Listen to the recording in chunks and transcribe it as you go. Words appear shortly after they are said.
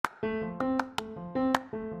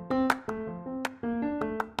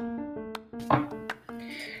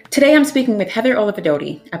Today I'm speaking with Heather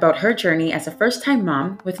Olivadotti about her journey as a first-time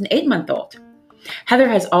mom with an 8-month-old. Heather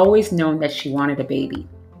has always known that she wanted a baby.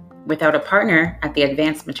 Without a partner at the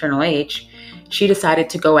advanced maternal age, she decided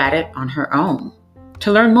to go at it on her own.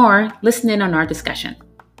 To learn more, listen in on our discussion.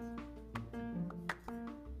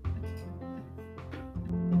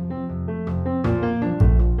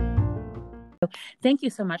 Thank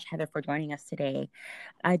you so much, Heather, for joining us today.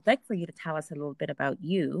 I'd like for you to tell us a little bit about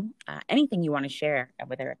you, anything you want to share,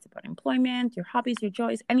 whether it's about employment, your hobbies, your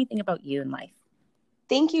joys, anything about you in life.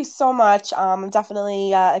 Thank you so much. I'm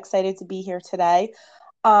definitely excited to be here today.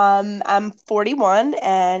 I'm 41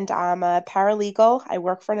 and I'm a paralegal. I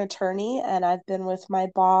work for an attorney and I've been with my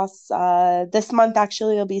boss this month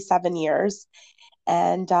actually it'll be 7 years.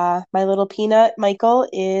 And my little peanut, Michael,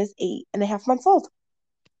 is 8.5 months old.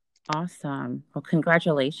 Awesome. Well,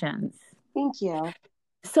 congratulations. Thank you.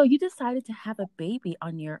 So you decided to have a baby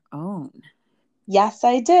on your own. Yes,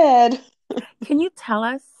 I did. Can you tell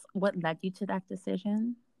us what led you to that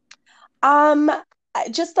decision? Um,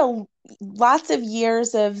 just lots of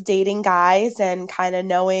years of dating guys and kind of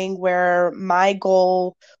knowing where my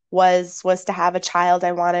goal was to have a child.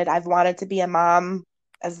 I've wanted to be a mom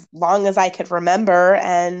as long as I could remember,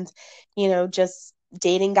 and just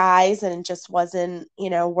dating guys and it just wasn't,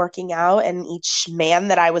 working out. And each man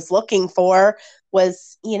that I was looking for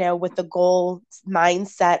was, with the goal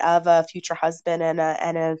mindset of a future husband and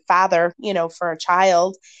a father, for a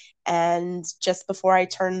child. And just before I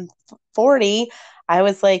turned 40, I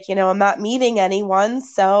was like, I'm not meeting anyone,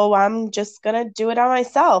 so I'm just going to do it on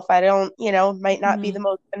myself. I don't, might not be Mm-hmm. the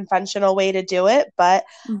most conventional way to do it, but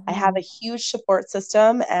I have Mm-hmm. a huge support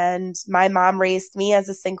system. And my mom raised me as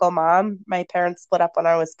a single mom. My parents split up when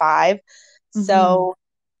I was 5. Mm-hmm. So,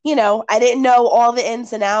 I didn't know all the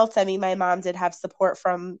ins and outs. I mean, my mom did have support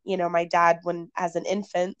from, my dad when as an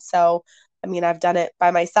infant. So, I mean, I've done it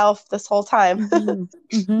by myself this whole time. Mm-hmm.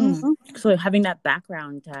 Mm-hmm. Mhm. So having that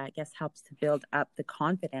background, I guess, helps to build up the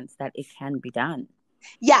confidence that it can be done.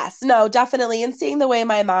 Yes, no, definitely. And seeing the way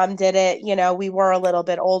my mom did it, we were a little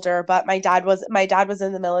bit older, but my dad was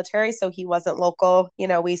in the military, so he wasn't local.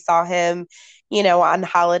 We saw him, on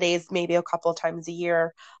holidays maybe a couple of times a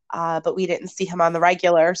year. But we didn't see him on the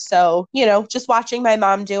regular. So, just watching my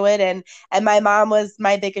mom do it, and my mom was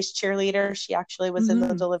my biggest cheerleader. She actually was in the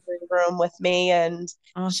Mm-hmm. delivery room with me and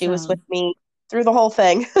she was with Awesome. me through the whole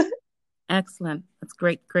thing. Excellent. That's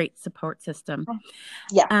great, great support system.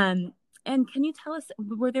 Yeah. Um, and can you tell us,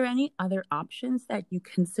 were there any other options that you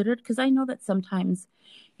considered? Because I know that sometimes,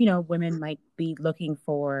 women might be looking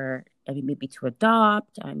for, I mean, maybe to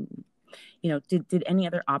adopt. Did any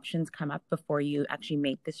other options come up before you actually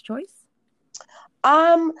made this choice?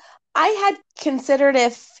 Um, I had considered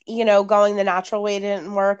if, going the natural way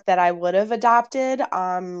didn't work, that I would have adopted.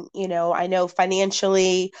 I know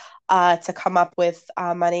financially, to come up with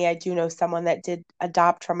money, I do know someone that did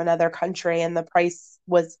adopt from another country, and the price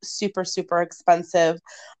was super, super expensive,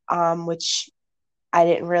 which I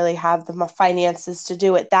didn't really have the finances to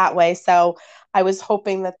do it that way. So I was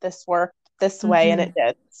hoping that this worked this way, and Mm-hmm. it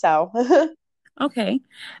did. So, Okay.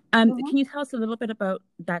 Mhm. Can you tell us a little bit about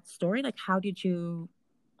that story? Like, how did you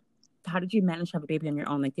manage to have a baby on your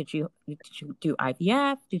own? Like, did you do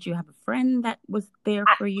IVF? Did you have a friend that was there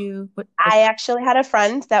for you? What, like, I actually had a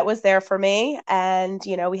friend that was there for me, and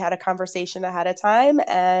we had a conversation ahead of time,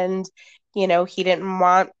 and he didn't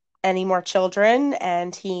want any more children,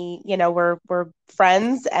 and he, we're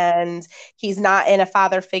friends, and he's not in a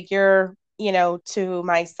father figure, to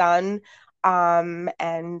my son,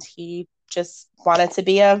 and he just wanted to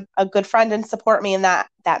be a good friend and support me in that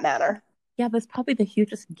manner. yeah, that's probably the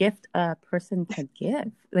hugest gift a person could give.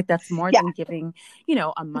 Like, that's more Yeah, than giving,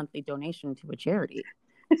 a monthly donation to a charity.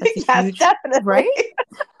 That's a yes, huge, definitely. right?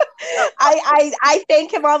 I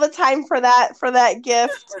thank him all the time for that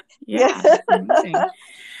gift. Yeah. Yeah, that's amazing.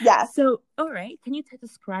 Yes. So, all right, can you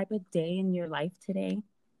describe a day in your life today?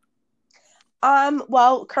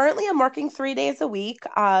 Well, currently I'm working 3 days a week.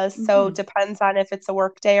 So Mm-hmm. depends on if it's a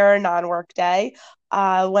work day or a non-work day.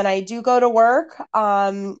 When I do go to work,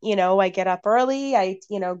 I get up early. I,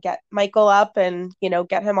 get Michael up and,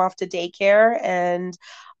 get him off to daycare, and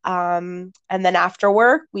then after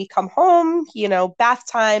work we come home, bath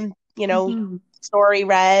time, Mm-hmm. story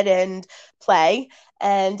read and play.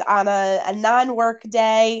 And on a non-work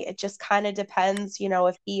day, it just kind of depends,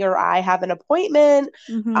 if he or I have an appointment.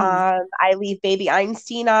 Mm-hmm. I leave baby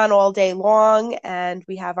Einstein on all day long, and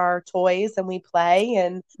we have our toys and we play.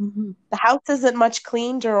 And Mm-hmm. the house isn't much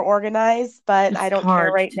cleaned or organized, but It's I don't care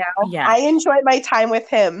hard right to, now. yeah. I enjoy my time with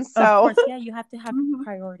him. Of So, course, yeah, you have to have mhm.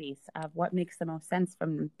 priorities of what makes the most sense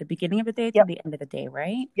from the beginning of the day to Yep, the end of the day,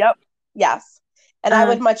 right? yep, yes. And I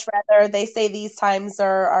would Um, much rather, they say these times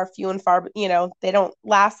are few and far, they don't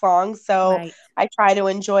last long. So right, I try to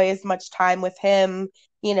enjoy as much time with him,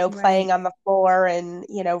 right. playing on the floor and,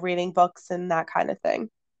 reading books and that kind of thing.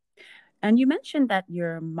 And you mentioned that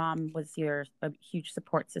your mom was your a huge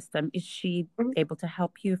support system. Is she Mhm. able to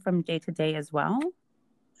help you from day to day as well?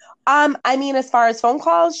 I mean, as far as phone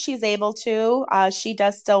calls, she's able to. She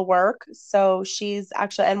does still work. So she's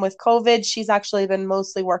actually, and with COVID, she's actually been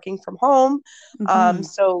mostly working from home. Mm-hmm.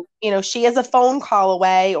 So, she is a phone call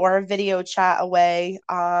away or a video chat away.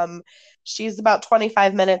 She's about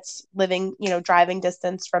 25 minutes living, driving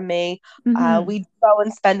distance from me. Mm-hmm. We go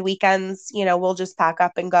and spend weekends, we'll just pack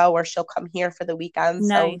up and go, or she'll come here for the weekend.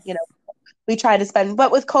 So, Nice. we try to spend,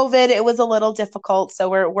 but with COVID it was a little difficult, so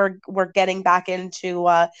we're getting back into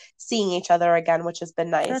seeing each other again, which has been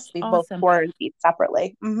nice. That's We've both awesome. quarantined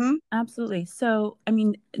separately. Absolutely. So, I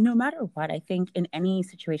mean, no matter what, I think in any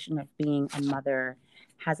situation of being a mother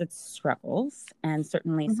has its struggles and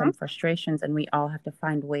certainly Hmm. some frustrations, and we all have to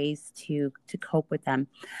find ways to cope with them.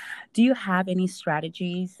 Do you have any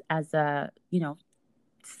strategies as a,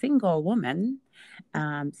 single woman,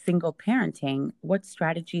 single parenting? What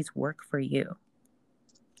strategies work for you?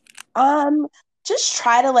 Um, just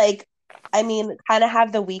try to, like, I mean, kind of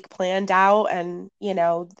have the week planned out and,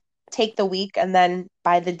 take the week and then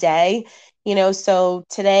by the day, so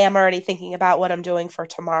today I'm already thinking about what I'm doing for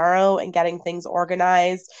tomorrow and getting things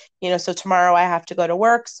organized. So tomorrow I have to go to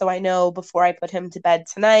work, so I know before I put him to bed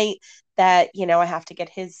tonight that, I have to get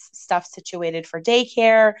his stuff situated for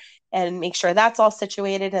daycare and make sure that's all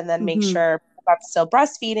situated, and then make Mm-hmm. sure I'm still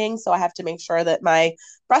breastfeeding, so I have to make sure that my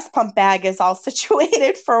breast pump bag is all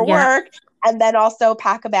situated for Yeah. work, and then also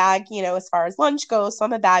pack a bag, as far as lunch goes. So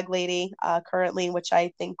I'm a bag lady currently, which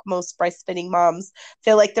I think most breastfeeding moms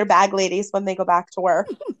feel like they're bag ladies when they go back to work.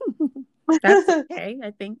 That's okay.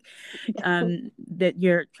 I think that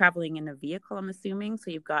you're traveling in a vehicle, I'm assuming.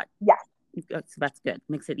 So Yes. so that's good.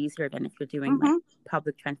 Makes it easier than if you're doing like Hmm.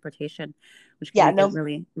 public transportation, which can Yeah. make it No.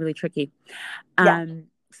 really, really tricky. Yeah.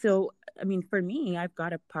 So I mean, for me, I've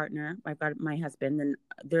got a partner, I've got my husband, and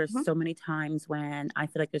there's Hmm. so many times when I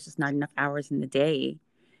feel like there's just not enough hours in the day,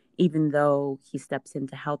 even though he steps in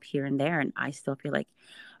to help here and there, and I still feel like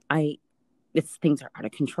I it's things are out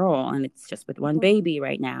of control and it's just with one Hmm. baby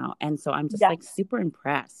right now. And so I'm just Yeah. like super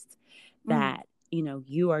impressed Hmm. that,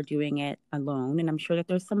 you are doing it alone. And I'm sure that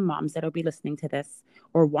there's some moms that'll be listening to this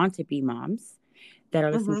or want to be moms that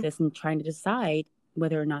are listening Hmm. to this and trying to decide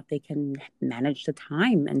whether or not they can manage the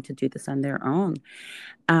time and to do this on their own.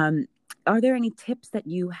 Um, are there any tips that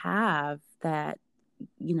you have that,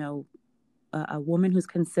 you know, a woman who's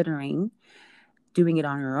considering doing it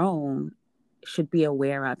on her own should be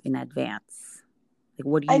aware of in advance? Like,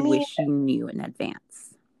 what do I you mean, wish you knew in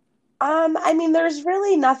advance? there's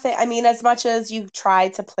really nothing. I mean, as much as you try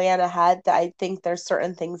to plan ahead, I think there's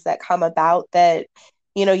certain things that come about that,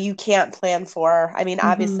 you can't plan for. I mean,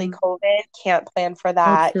 obviously Mm-hmm. COVID, can't plan for Oh,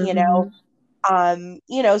 that, true.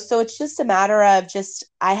 Mm-hmm. So it's just a matter of, just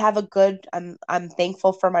I have a good, I'm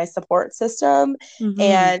thankful for my support system, Mm-hmm.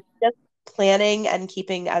 and just planning and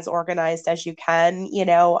keeping as organized as you can,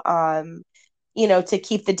 to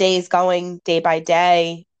keep the days going day by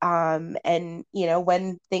day. And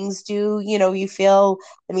when things do, you feel,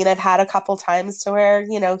 I mean, I've had a couple times to where,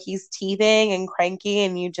 he's teething and cranky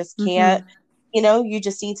and you just can't, Mm-hmm. you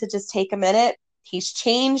just need to just take a minute. He's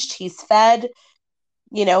changed, he's fed,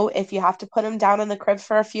 if you have to put him down in the crib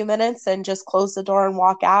for a few minutes and just close the door and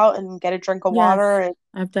walk out and get a drink of water Yes, and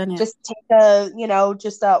I've done it. just take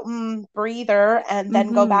just a breather, and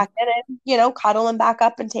then go Mm-hmm. back in and, cuddle him back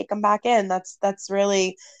up and take him back in. That's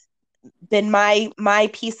really been my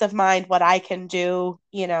peace of mind, what I can do.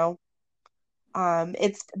 It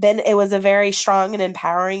was a very strong and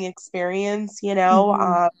empowering experience.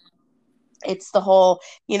 Mm-hmm. It's the whole,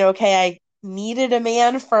 okay, I needed a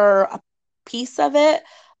man for a piece of it,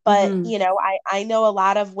 but Mm-hmm. I know a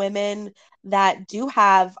lot of women that do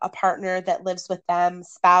have a partner that lives with them,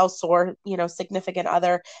 spouse or, significant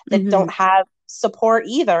other, that Mm-hmm. don't have support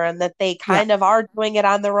either, and that they Yeah. kind of are doing it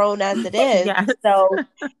on their own as it is. Yes. So,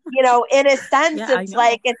 in a sense, Yeah, I it's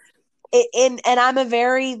like know. and I'm a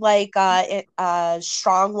very, like,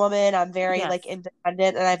 strong woman. I'm very, like, Yes.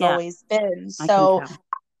 independent, and I've Yeah, always been. I can So tell.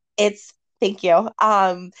 it's Thank you.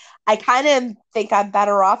 I kind of think I'm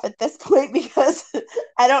better off at this point because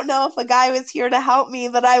I don't know if a guy was here to help me,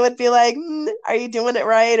 that I would be like, are you doing it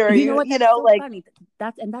right? Or are You know you, what? you That's know, so like, funny.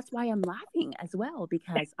 That's why I'm laughing as well,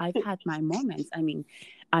 because I've had my moments. I mean,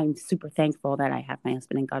 I'm super thankful that I have my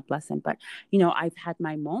husband and God bless him. But I've had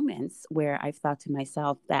my moments where I've thought to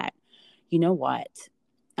myself that, you know what,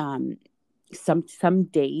 um, some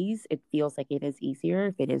days it feels like it is easier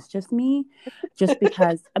if it is just me, just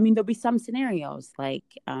because I mean there'll be some scenarios like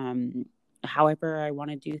however I want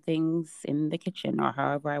to do things in the kitchen, or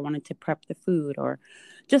however I wanted to prep the food, or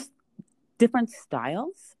just different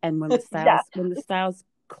styles. And when the yeah. styles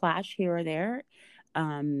clash here or there,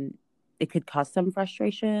 um it could cause some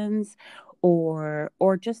frustrations, or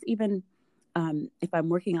just even if I'm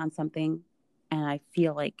working on something and I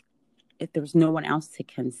feel like if there's no one else to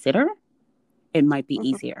consider, it might be Mhm.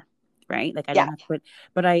 easier, right? Like I Yeah. don't have to put,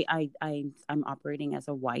 but I'm operating as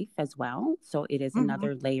a wife as well, so it is Hmm.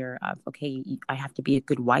 another layer of, okay, I have to be a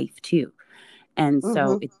good wife too, and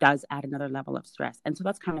so Hmm. it does add another level of stress. And so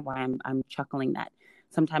that's kind of why I'm chuckling that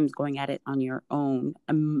sometimes going at it on your own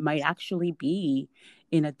might actually be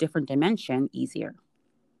in a different dimension easier.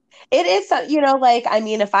 It is, like, I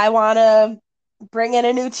mean, if I want to bring in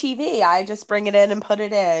a new TV, I just bring it in and put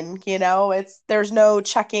it in, there's no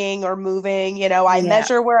checking or moving, I Yeah,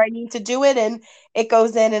 measure where I need to do it and it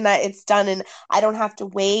goes in and it's done and I don't have to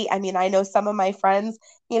wait. I mean, I know some of my friends,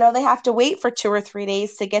 they have to wait for 2 or 3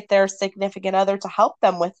 days to get their significant other to help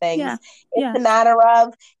them with yeah, things. It's yeah. a matter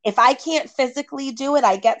of, if I can't physically do it,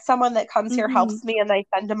 I get someone that comes here, Hmm. helps me, and I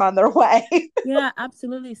send them on their way. Yeah,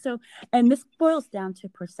 absolutely. So, and this boils down to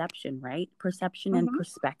perception, right? Perception and Hmm.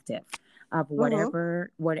 perspective of Hmm.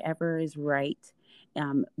 whatever is right,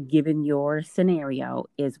 given your scenario,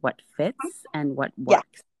 is what fits and what Yeah.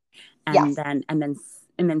 works. And Yes.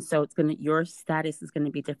 then so it's gonna your status is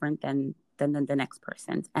gonna be different than the next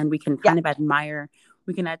person's, and Yeah.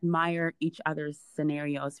 we can admire each other's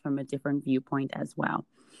scenarios from a different viewpoint as well.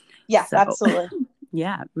 Yes, So, absolutely.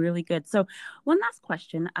 yeah, really good. So, one last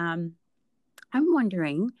question. I'm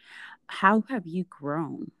wondering, how have you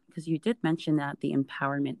grown? Because you did mention that the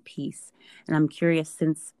empowerment piece, and I'm curious,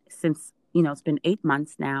 since it's been 8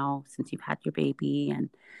 months now since you've had your baby, and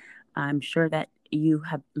I'm sure that you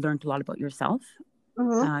have learned a lot about yourself.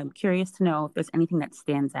 Hmm. I'm curious to know if there's anything that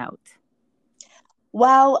stands out.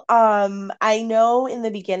 Well, I know in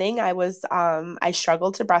the beginning I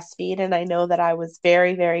struggled to breastfeed, and I know that I was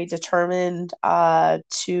very, very determined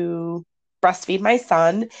to breastfeed my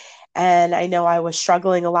son. And I know I was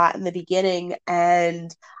struggling a lot in the beginning,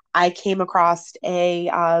 and I came across a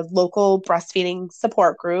local breastfeeding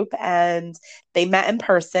support group, and they met in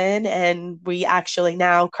person, and we actually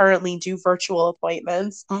now currently do virtual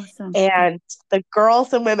appointments. Awesome. Okay. And the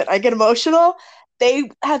girls and women, I get emotional, they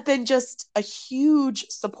have been just a huge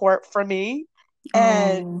support for me.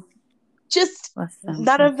 And Oh, just bless them.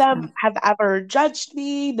 none of Bless them them. have ever judged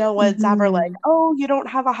me. No one's ever like, Mm-hmm. oh, you don't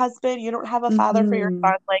have a husband, you don't have a father for your Mm-hmm.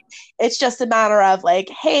 son. Like, it's just a matter of like,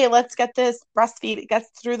 hey, let's get through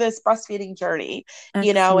this breastfeeding journey, and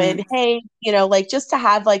Excellent. hey, like, just to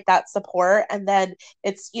have like that support. And then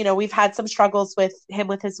we've had some struggles with him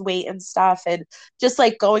with his weight and stuff, and just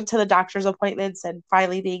like going to the doctor's appointments and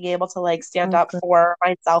finally being able to like stand Oh, up good. for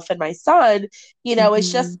myself and my son.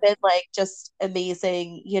 It's Mm-hmm. just been like just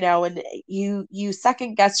amazing, and you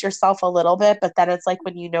second guess yourself a little bit, but then it's like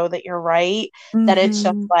when you know that you're right, then it's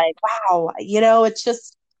just Mm-hmm. like, wow,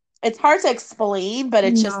 it's hard to explain, but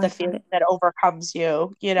it's No, just the I got feeling it. that overcomes I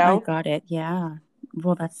you. got it. Yeah.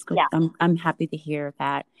 Well, that's good. Yeah. I'm happy to hear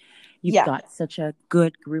that you've Yeah. got such a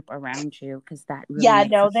good group around you, because that really Yeah,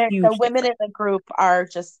 makes a no, the huge women difference. in the group are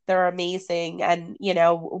just, they're amazing. And,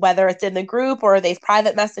 whether it's in the group or they've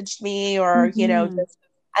private messaged me or, Mm-hmm. just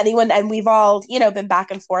anyone, and we've all, been back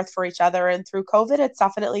and forth for each other. And through COVID, it's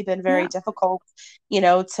definitely been very Yeah. difficult,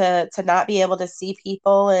 to not be able to see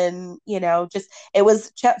people. And, just, it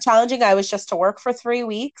was challenging. I was just to work for 3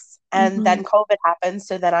 weeks and Mm-hmm. then COVID happened.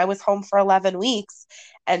 So then I was home for 11 weeks,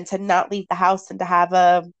 and to not leave the house and to have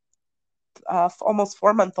a almost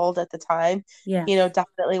 4-month old at the time, Yes,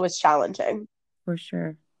 definitely was challenging. for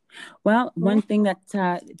sure. Well, Mhm. one thing that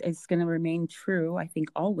is going to remain true, I think,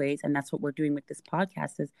 always, and that's what we're doing with this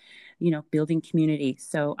podcast, is, building community.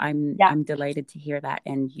 So Yeah. I'm delighted to hear that,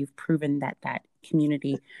 and you've proven that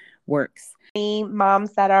community works.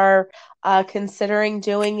 Moms that are considering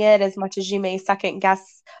doing it, as much as you may second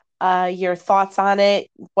guess your thoughts on it,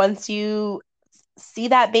 once you see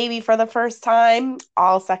that baby for the first time,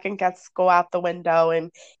 all second guess go out the window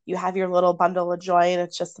and you have your little bundle of joy. And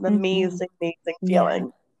it's just an Hmm. amazing, amazing Yeah.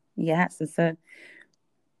 feeling. Yes, it's the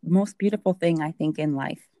most beautiful thing I think in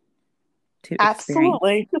life. to experience.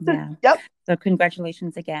 Absolutely. Yeah. Yep. So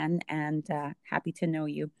congratulations again, and happy to know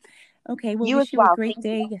you. Okay, we'll You as wish you a well. great Thank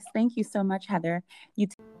day. you. Yes, thank you so much, Heather.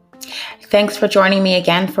 Thanks for joining me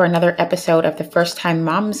again for another episode of the First Time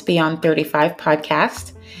Moms Beyond 35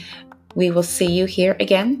 podcast. We will see you here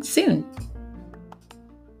again soon.